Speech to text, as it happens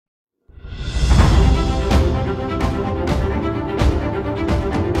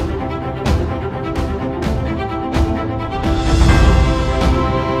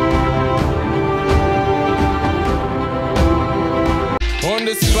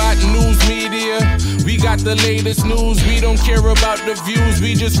got news media, we got the latest news. We don't care about the views,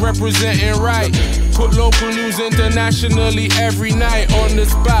 we just representing right. Put local news internationally every night. On the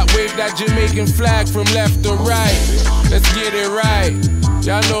spot, wave that Jamaican flag from left to right. Let's get it right,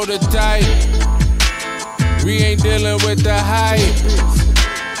 y'all know the type. We ain't dealing with the hype,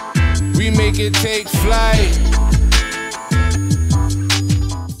 we make it take flight.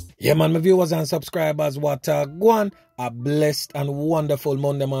 Yeah, man, my viewers and subscribers, what go on? A blessed and wonderful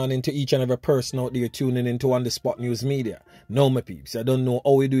Monday morning to each and every person out there tuning into On The Spot News Media. No, my peeps, I don't know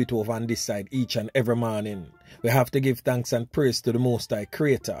how we do it over on this side each and every morning. We have to give thanks and praise to the Most High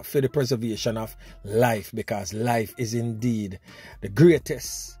Creator for the preservation of life, because life is indeed the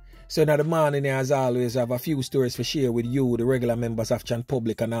greatest. So now the morning, as always, I have a few stories to share with you, the regular members of Chan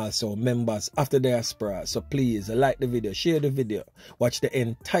Public and also members of the diaspora. So please like the video, share the video, watch the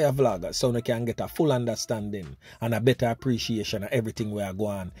entire vlog so you can get a full understanding and a better appreciation of everything we are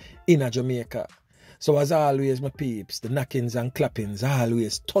going in Jamaica. So as always, my peeps, the knockings and clappings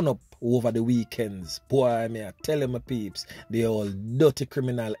always turn up over the weekends. Boy, may I tell you, my peeps, the old dirty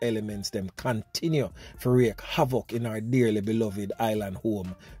criminal elements, them continue to wreak havoc in our dearly beloved island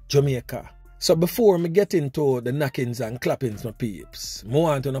home, Jamaica. So before me get into the knockings and clappings, my peeps, I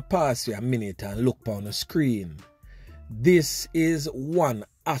want to pause for a minute and look on the screen. This is one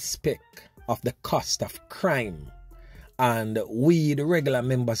aspect of the cost of crime. And we, the regular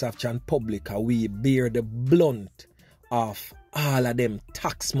members of Chan Public, we bear the blunt of all of them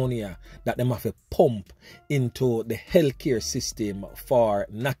tax money that them have to pump into the healthcare system for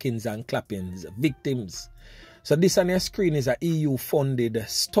knockings and clappings victims. So this on your screen is an EU-funded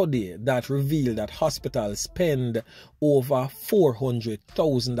study that revealed that hospitals spend over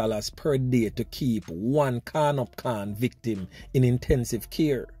 $400,000 per day to keep one can victim in intensive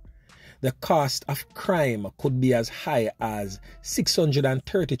care. The cost of crime could be as high as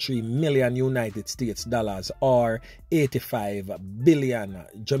 633 million United States dollars or 85 billion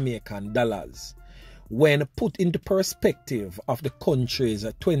Jamaican dollars. When put into perspective of the country's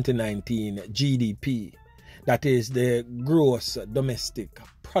 2019 GDP, that is the gross domestic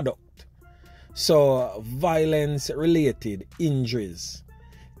product. So violence-related injuries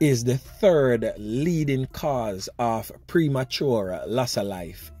is the third leading cause of premature loss of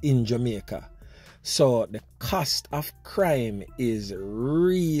life in Jamaica. So the cost of crime is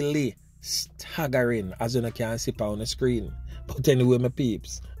really staggering, as you can see on the screen. But anyway, my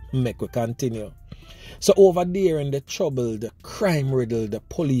peeps, make we continue. So over there in the troubled, crime-riddled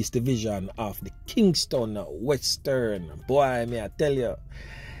police division of the Kingston Western, boy, may I tell you,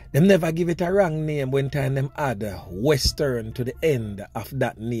 them never give it a wrong name when time them add Western to the end of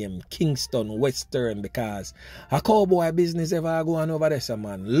that name, Kingston Western, because a cowboy business ever go on over there, so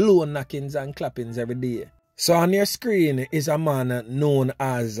man, low knockings and clappings every day. So on your screen is a man known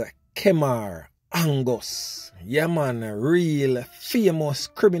as Kemar Angus. Yeah man, real famous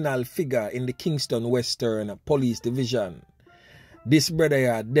criminal figure in the Kingston Western Police Division. This brother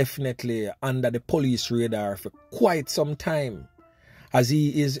here definitely under the police radar for quite some time, as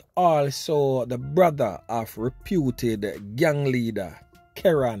he is also the brother of reputed gang leader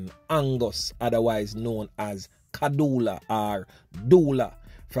Farin Angus, otherwise known as Dula or Dula,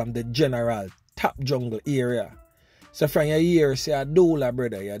 from the general Top Jungle area. So from your ear say a Dula,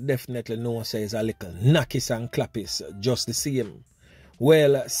 brother, you definitely know say it's a little knockis and clappis just the same.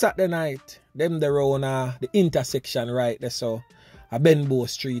 Well, Saturday night, them there on the intersection right there, so a Benbow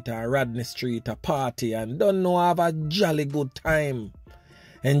Street or Rodney Street, a party, and don't know have a jolly good time,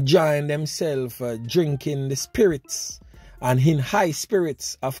 enjoying themselves, drinking the spirits, and in high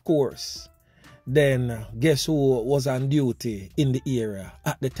spirits, of course. Then guess who was on duty in the area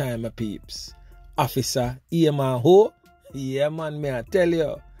at the time, of peeps? Officer Kemar who? Yeah man, may I tell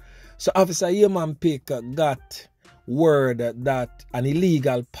you. So Officer Kemar Pick got word that an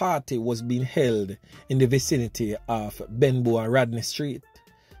illegal party was being held in the vicinity of Benbow and Rodney Street.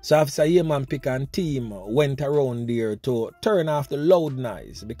 So Officer Kemar Pick and team went around there to turn off the loud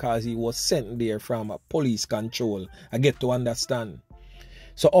noise because he was sent there from police control. I get to understand.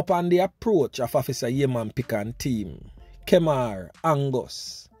 So upon the approach of Officer Kemar Pick and team, Kemar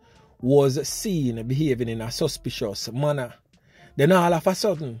Angus was seen behaving in a suspicious manner. Then all of a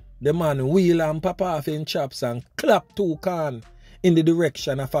sudden, the man wheel and pop off in chops and clap two can in the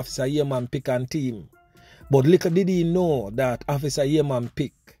direction of Officer Kemar Pick and team. But little did he know that Officer Kemar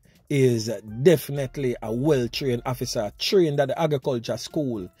Pick is definitely a well-trained officer, trained at the agriculture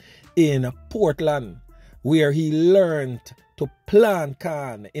school in Portland, where he learned to plant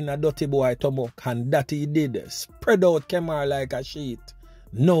can in a dirty boy stomach, and that he did spread out Kemar like a sheet,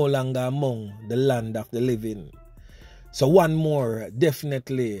 no longer among the land of the living. So one more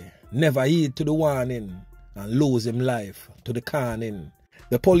definitely never heed to the warning and lose him life to the canning.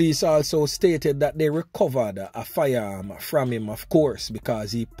 The police also stated that they recovered a firearm from him, of course,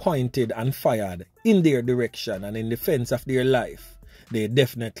 because he pointed and fired in their direction, and in defense of their life, they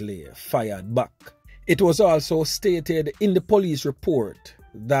definitely fired back. It was also stated in the police report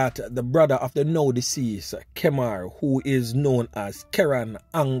that the brother of the now deceased Kemar, who is known as Farin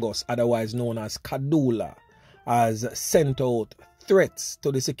Angus, otherwise known as Dula, has sent out threats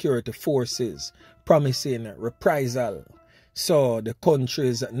to the security forces promising reprisal. So the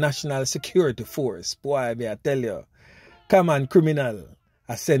country's national security force, boy, I tell you, come on criminal,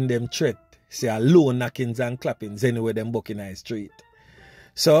 I send them threat, say a low knockings and clappings anywhere them Buckingham Street.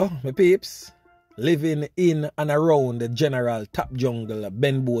 So, my peeps, living in and around the general top jungle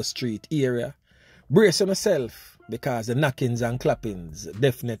Benbow Street area, brace yourself because the knockings and clappings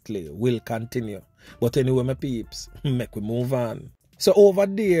definitely will continue. But anyway, my peeps, make we move on. So over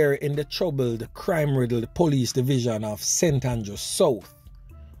there in the troubled, crime-riddled police division of St. Andrews South,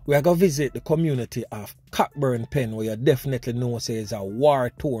 we are going to visit the community of Cockburn Pen, where you definitely know is a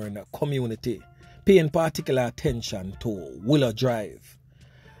war-torn community, paying particular attention to Willow Drive.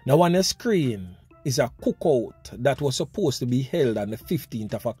 Now on the screen is a cookout that was supposed to be held on the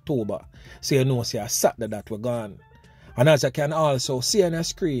 15th of October, so you know a Saturday that we're gone. And as you can also see on the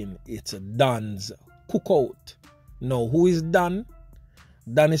screen, it's Don's cookout. Now who is Don?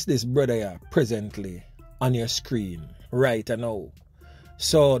 Don is this brother here presently on your screen right now.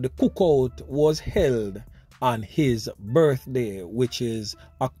 So the cookout was held on his birthday, which is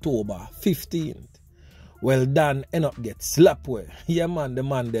October 15th. Well, Don end up get ClapWeh. Yeah man, the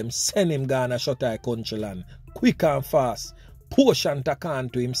man them send him Ghana shut eye country land quick and fast, potion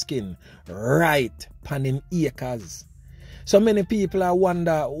takan to him skin right pan him acres. So many people are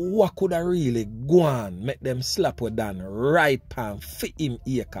wonder what could have really go on make them ClapWeh done right pan fit him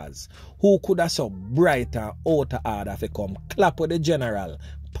acres. Who could have so bright and out of order if come ClapWeh the general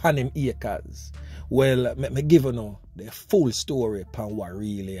pan him acres? Well, me give you know the full story pan what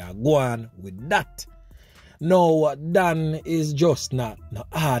really are go on with that. Now, Dan is just not no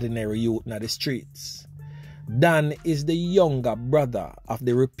ordinary youth in the streets. Dan is the younger brother of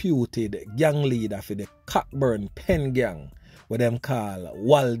the reputed gang leader for the Cockburn Pen gang, what them call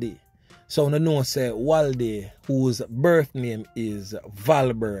Waldie. So you know say Waldie, whose birth name is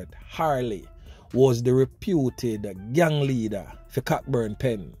Valbert Harley, was the reputed gang leader for Cockburn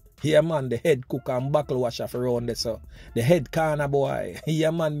Pen. Here man, the head cook and buckle washer for around there, so the head corner boy.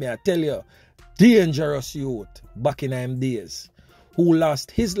 Here man, me I tell you, dangerous youth back in them days, who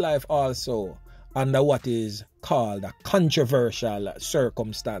lost his life also under what is called a controversial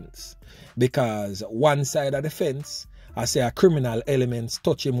circumstance, because one side of the fence I say a criminal elements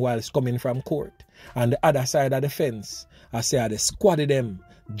touch him whilst coming from court, and the other side of the fence I say the squad of them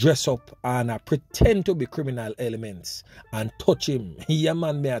dress up and pretend to be criminal elements and touch him. Yeah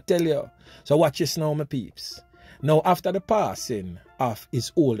man, me I tell you. So watch this now, my peeps. Now after the passing of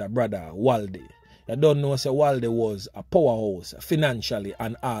his older brother Waldie, you don't know say Waldie was a powerhouse financially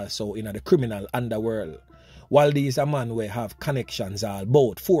and also in the criminal underworld. Waldie is a man who have connections, all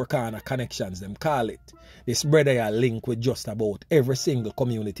about 4 corner connections them call it. This brother are linked with just about every single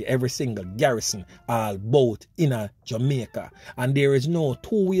community, every single garrison, all about in Jamaica. And there is no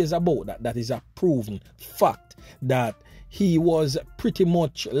 2 ways about that. That is a proven fact that he was pretty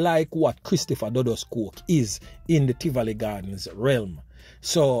much like what Christopher Dodos Cook is in the Tivoli Gardens realm.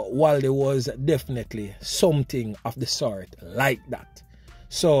 So Waldie was definitely something of the sort like that.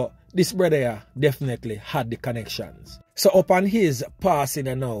 So this brother definitely had the connections. So upon his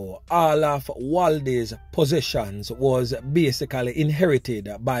passing now, all of Waldie's possessions was basically inherited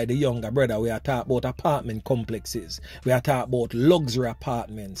by the younger brother. We are talking about apartment complexes. We are talking about luxury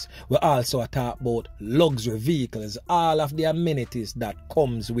apartments. We also are talking about luxury vehicles. All of the amenities that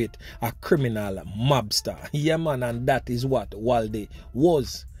comes with a criminal mobster. Yeah man, and that is what Waldie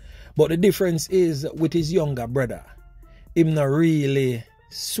was. But the difference is with his younger brother, him not really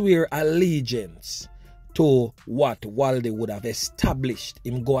swear allegiance to what Waldie would have established.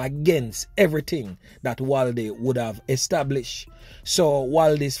 Him go against everything that Waldie would have established. So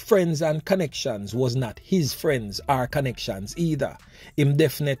Waldie's friends and connections was not his friends or connections either. Him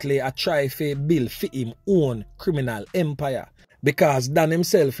definitely a try to build for him own criminal empire, because Dan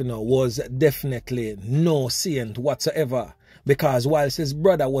himself was definitely no saint whatsoever. Because whilst his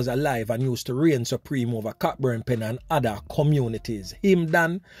brother was alive and used to reign supreme over Cockburn Pen and other communities, him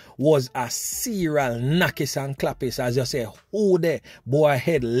Dan was a serial knockis and clappis, as you say, who there, boy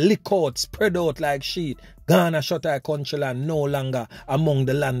head lick out, spread out like sheet, Ghana shut our country land no longer among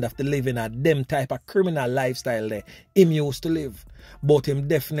the land of the living at them type of criminal lifestyle there him used to live. But him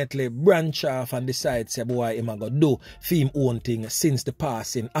definitely branch off and decide say boy him a go do for him own thing since the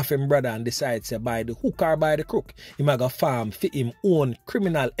passing of him brother and decide say by the hook or by the crook him a go farm for him own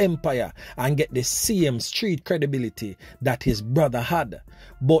criminal empire and get the same street credibility that his brother had.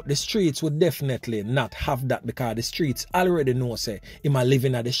 But the streets would definitely not have that because the streets already know say him a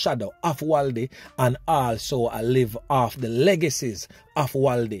living at the shadow of Waldie and also a live off the legacies of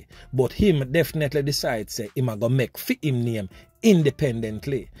Waldie. But him definitely decide say him a go make for him name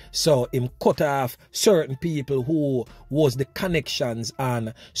independently. So him cut off certain people who was the connections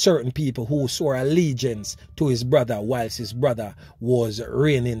and certain people who swore allegiance to his brother whilst his brother was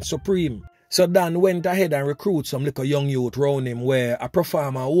reigning supreme. So Dan went ahead and recruit some little young youth round him where a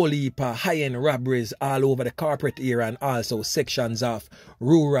perform a whole heap of high-end robberies all over the corporate area and also sections of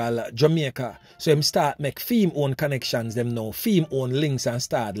rural Jamaica. So him start make fame own connections them now, fame own links and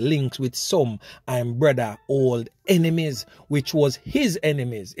start links with some and Bredda old enemies, which was his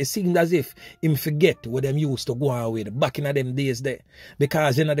enemies. It seemed as if him forget what them used to go on with back in them days there.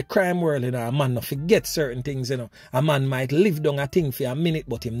 Because in the crime world, a man no forget certain things, A man might live down a thing for a minute,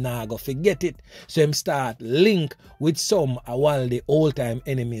 but him nah go forget it. So him start link with some Waldie old time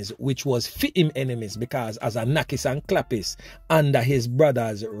enemies, which was fit him enemies, because as a knockis and clappis under his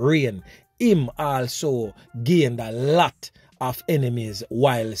brother's reign, him also gained a lot of enemies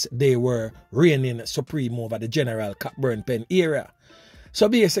whilst they were reigning supreme over the general Cockburn Pen era. So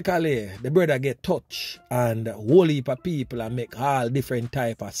basically, the brother get touched and a whole heap of people and make all different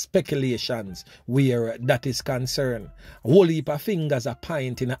type of speculations where that is concerned. A whole heap of fingers are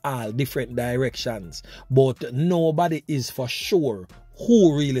pointing in all different directions, but nobody is for sure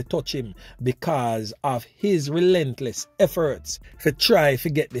who really touch him because of his relentless efforts to try to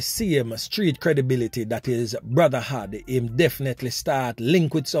get the same street credibility that his brother had. Him definitely start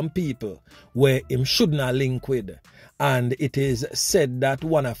link with some people where him should not link with. And it is said that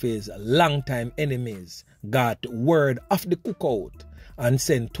one of his longtime enemies got word of the cookout and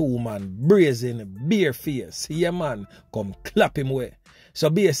sent two man brazen bare face. Yeah man, come clap him away. So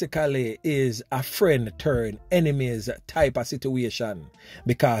basically is a friend turned enemies type of situation,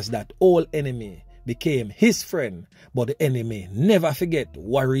 because that old enemy became his friend, but the enemy never forget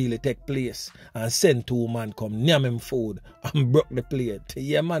what really take place and send two man come nyam him food and broke the plate.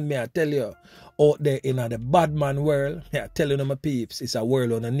 Yeah man, me I tell you, out there in the bad man world, me I tell you my peeps, it's a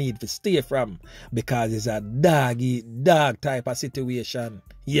world on a need to stay from, because it's a dog type of situation.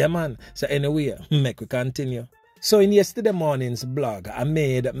 Yeah man, so anyway, make we continue. So in yesterday morning's blog, I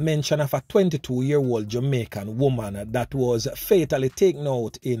made mention of a 22-year-old Jamaican woman that was fatally taken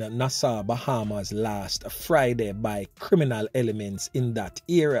out in Nassau, Bahamas last Friday by criminal elements in that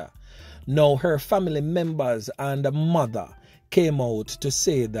area. Now her family members and mother came out to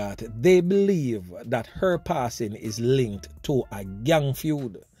say that they believe that her passing is linked to a gang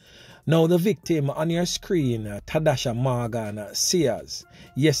feud. Now the victim on your screen, Tadasha Morgan Sears.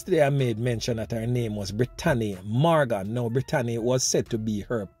 Yesterday I made mention that her name was Brittany Morgan. Now Brittany was said to be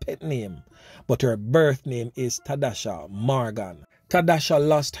her pet name, but her birth name is Tadasha Morgan. Tadasha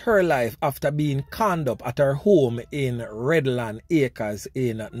lost her life after being conned up at her home in Redland Acres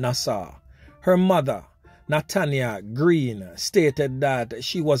in Nassau. Her mother, Natania Green, stated that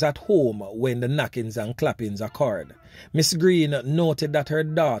she was at home when the knockings and clappings occurred. Miss Green noted that her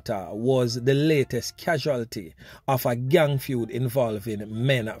daughter was the latest casualty of a gang feud involving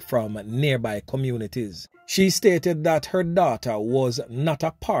men from nearby communities. She stated that her daughter was not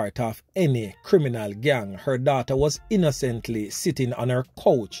a part of any criminal gang. Her daughter was innocently sitting on her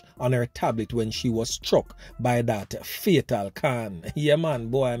couch on her tablet when she was struck by that fatal can. Yeah man,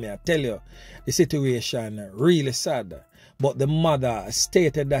 boy, me I tell you, the situation really sad. But the mother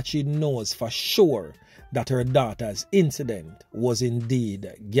stated that she knows for sure that her daughter's incident was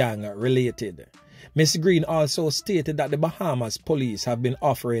indeed gang related. Miss Green also stated that the Bahamas police have been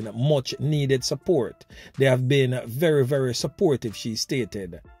offering much needed support. They have been very, very supportive, she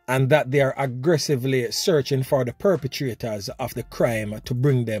stated, and that they are aggressively searching for the perpetrators of the crime to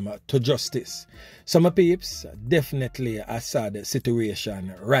bring them to justice. So my peeps, definitely a sad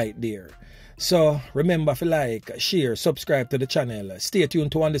situation right there. So remember to like, share, subscribe to the channel. Stay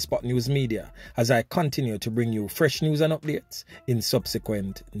tuned to On The Spot News Media as I continue to bring you fresh news and updates in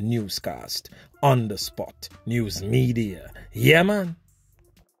subsequent newscast. On The Spot News Media. Yeah man.